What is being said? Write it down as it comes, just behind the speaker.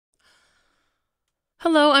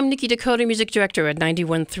Hello, I'm Niki, Dakota, Music Director at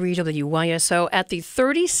 91.3 WYSO at the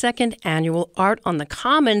 32nd Annual Art on the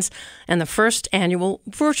Commons and the first annual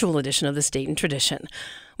virtual edition of this Dayton tradition.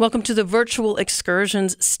 Welcome to the virtual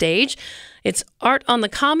Excursions stage. It's Art on the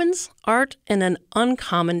Commons, art in an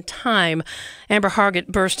uncommon time. Amber Hargett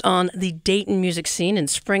burst on the Dayton music scene in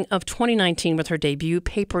spring of 2019 with her debut,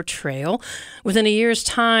 Paper Trail. Within a year's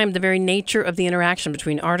time, the very nature of the interaction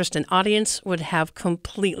between artist and audience would have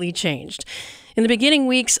completely changed. In the beginning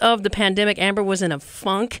weeks of the pandemic, Amber was in a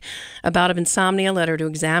funk. A bout of insomnia led her to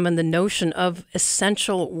examine the notion of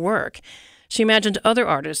essential work. She imagined other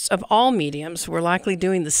artists of all mediums were likely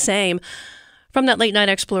doing the same. From that late-night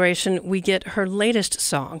exploration, we get her latest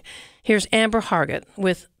song. Here's Amber Hargett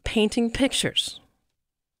with Painting Pictures.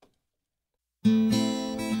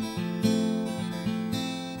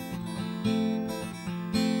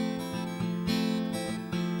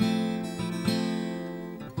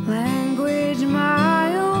 Language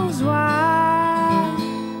miles wide,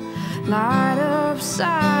 light up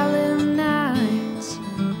silent nights.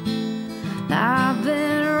 I've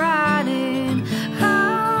been riding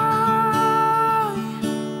high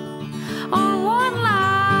on one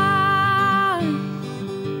line,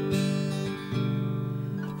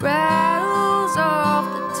 rattles off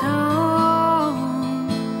the tongue,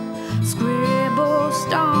 scribble,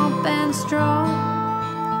 stomp and strum.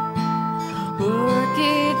 Work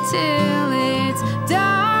it till it's done.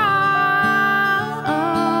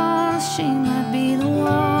 She might be the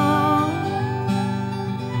one.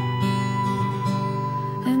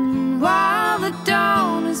 And while the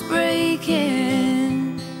dawn is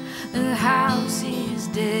breaking, the house is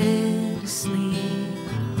dead asleep.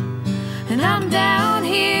 And I'm down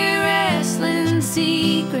here wrestling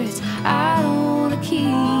secrets I don't want to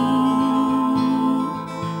keep.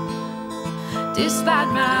 Despite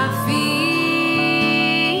my fear,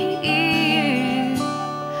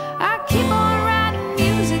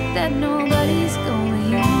 that nobody's gonna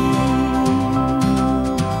hear.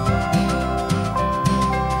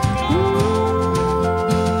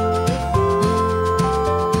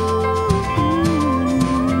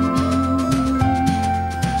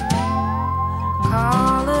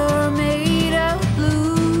 Collar made of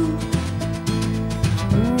blue,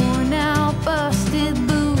 worn out, busted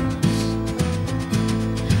boots,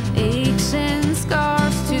 aches and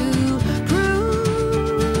scars to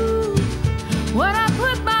prove what I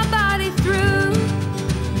put my body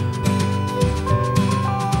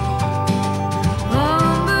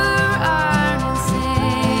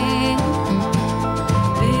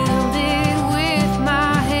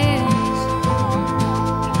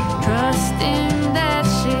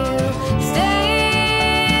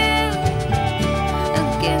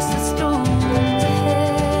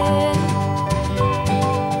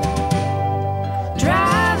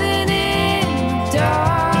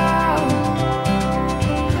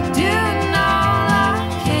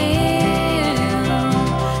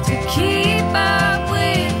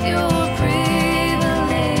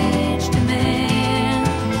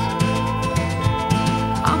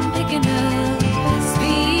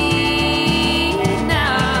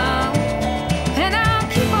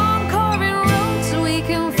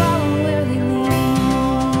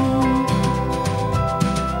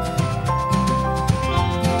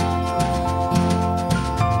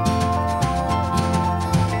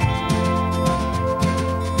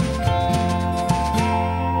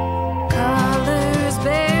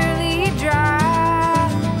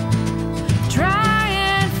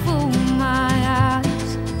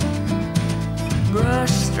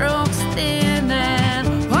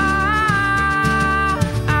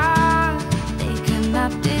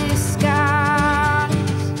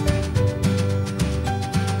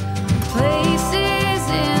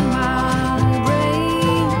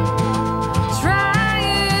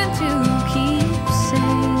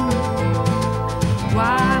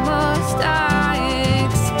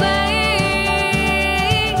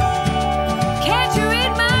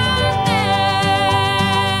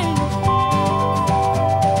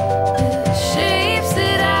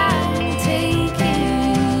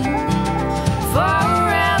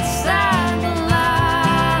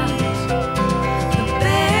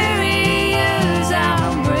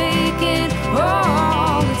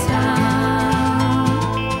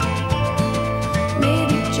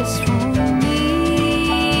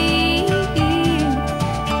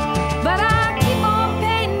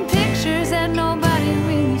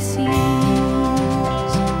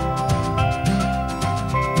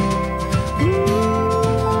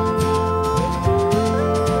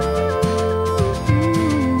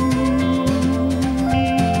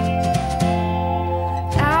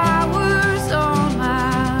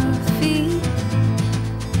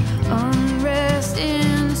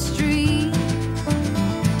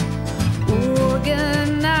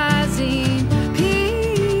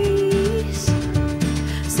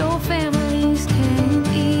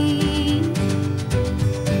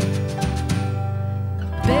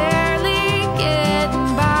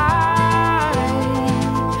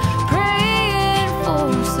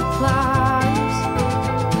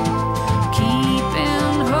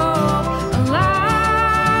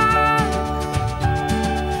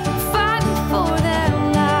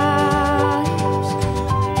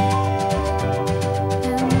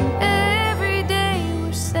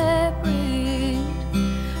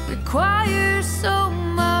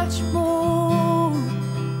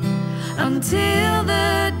until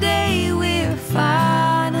the day we're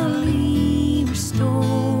finally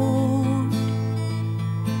restored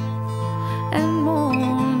and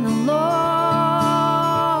mourn the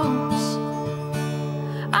loss.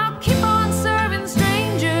 I'll keep on serving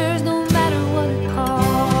strangers no matter what it costs.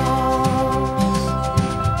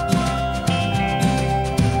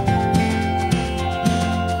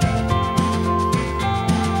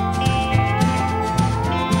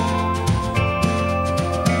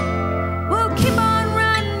 We'll keep on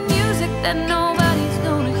writing music that nobody's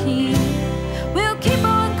gonna hear. We'll keep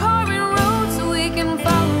on carving roads so we can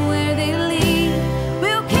follow where they lead.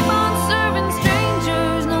 We'll keep on serving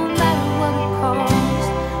strangers no matter what it costs.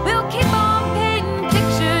 We'll keep on painting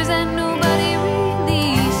pictures that nobody really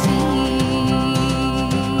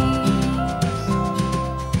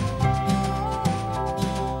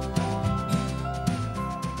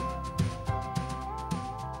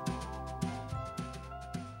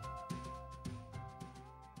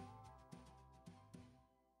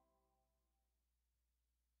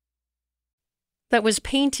That was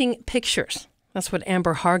Painting Pictures. That's what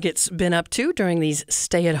Amber Hargett's been up to during these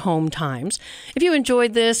stay-at-home times. If you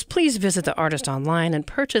enjoyed this, please visit the artist online and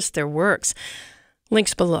purchase their works.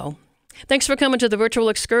 Links below. Thanks for coming to the virtual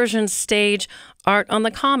Excursions stage, Art on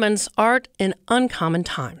the Commons, Art in Uncommon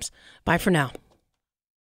Times. Bye for now.